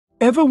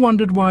Ever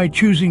wondered why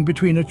choosing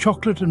between a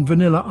chocolate and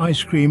vanilla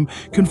ice cream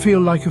can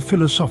feel like a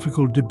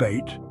philosophical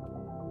debate?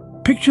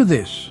 Picture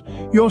this.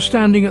 You're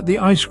standing at the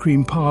ice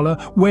cream parlor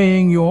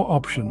weighing your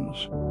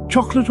options.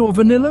 Chocolate or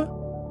vanilla?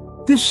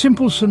 This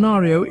simple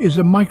scenario is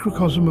a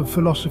microcosm of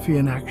philosophy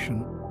in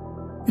action.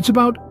 It's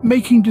about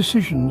making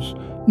decisions,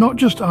 not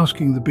just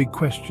asking the big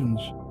questions.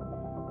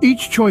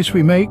 Each choice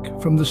we make,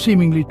 from the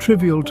seemingly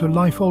trivial to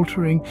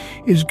life-altering,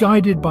 is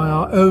guided by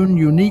our own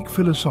unique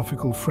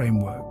philosophical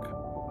framework.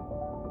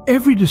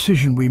 Every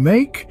decision we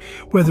make,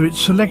 whether it's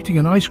selecting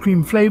an ice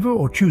cream flavor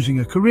or choosing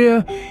a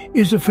career,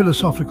 is a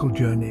philosophical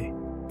journey.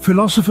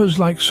 Philosophers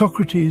like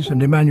Socrates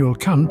and Immanuel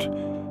Kant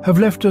have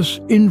left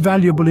us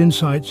invaluable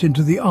insights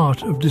into the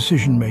art of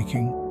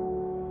decision-making.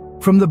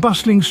 From the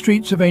bustling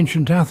streets of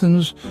ancient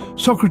Athens,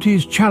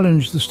 Socrates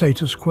challenged the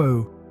status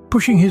quo,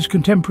 pushing his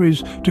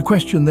contemporaries to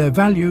question their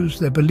values,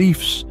 their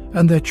beliefs,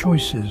 and their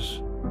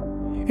choices.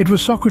 It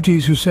was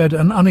Socrates who said,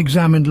 "An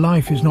unexamined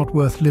life is not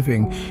worth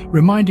living,"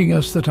 reminding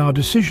us that our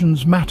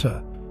decisions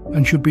matter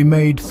and should be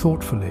made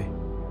thoughtfully.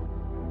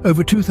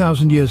 Over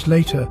 2,000 years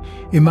later,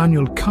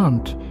 Immanuel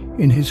Kant,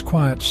 in his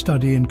quiet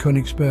study in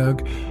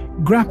Königsberg,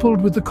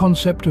 grappled with the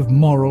concept of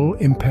moral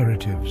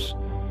imperatives.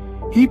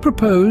 He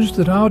proposed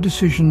that our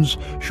decisions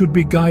should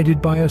be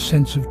guided by a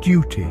sense of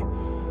duty,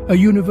 a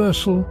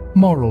universal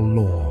moral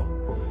law.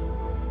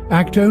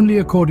 Act only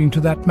according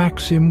to that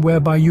maxim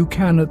whereby you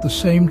can at the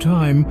same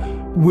time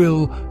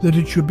will that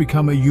it should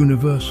become a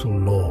universal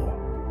law,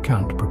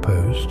 Kant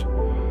proposed.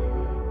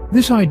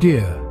 This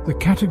idea, the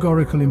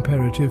categorical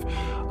imperative,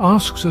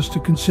 asks us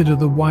to consider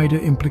the wider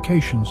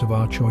implications of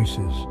our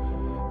choices.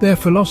 Their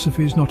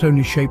philosophies not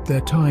only shape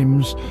their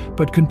times,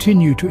 but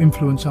continue to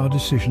influence our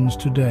decisions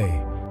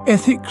today.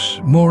 Ethics,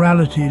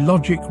 morality,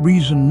 logic,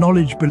 reason,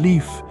 knowledge,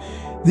 belief,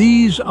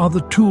 these are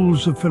the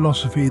tools of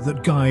philosophy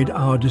that guide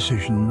our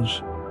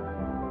decisions.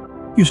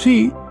 You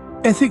see,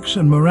 ethics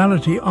and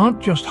morality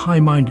aren't just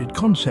high-minded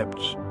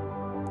concepts.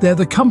 They're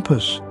the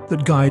compass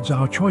that guides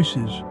our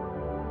choices.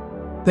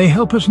 They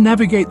help us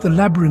navigate the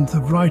labyrinth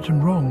of right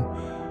and wrong,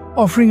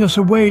 offering us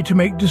a way to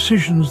make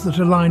decisions that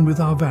align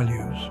with our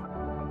values.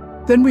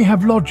 Then we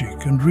have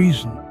logic and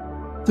reason,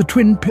 the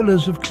twin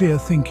pillars of clear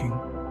thinking.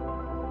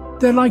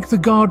 They're like the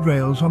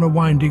guardrails on a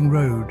winding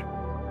road,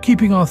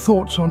 keeping our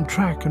thoughts on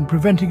track and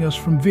preventing us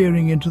from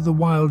veering into the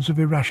wilds of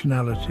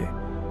irrationality.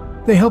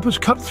 They help us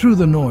cut through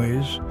the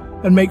noise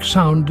and make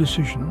sound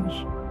decisions.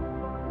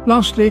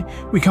 Lastly,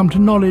 we come to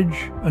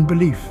knowledge and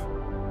belief.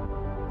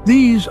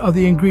 These are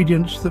the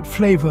ingredients that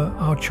flavor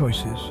our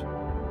choices.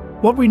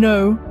 What we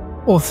know,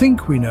 or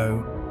think we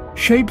know,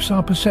 shapes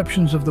our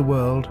perceptions of the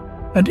world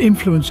and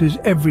influences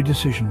every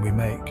decision we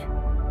make.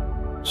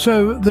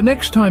 So, the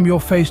next time you're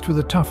faced with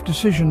a tough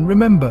decision,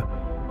 remember,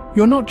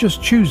 you're not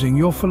just choosing,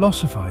 you're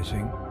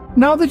philosophizing.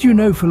 Now that you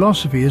know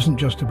philosophy isn't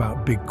just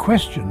about big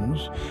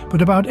questions,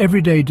 but about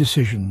everyday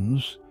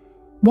decisions,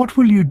 what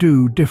will you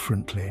do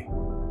differently?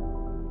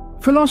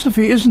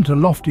 Philosophy isn't a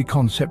lofty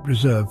concept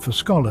reserved for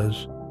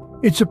scholars.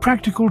 It's a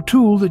practical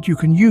tool that you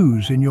can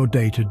use in your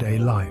day-to-day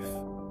life.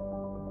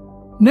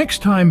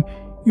 Next time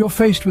you're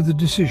faced with a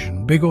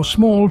decision, big or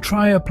small,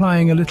 try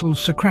applying a little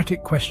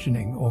Socratic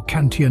questioning or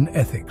Kantian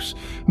ethics.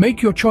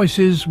 Make your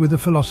choices with a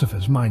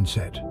philosopher's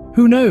mindset.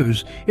 Who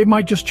knows, it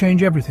might just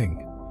change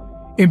everything.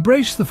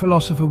 Embrace the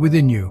philosopher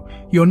within you.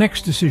 Your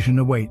next decision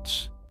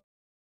awaits.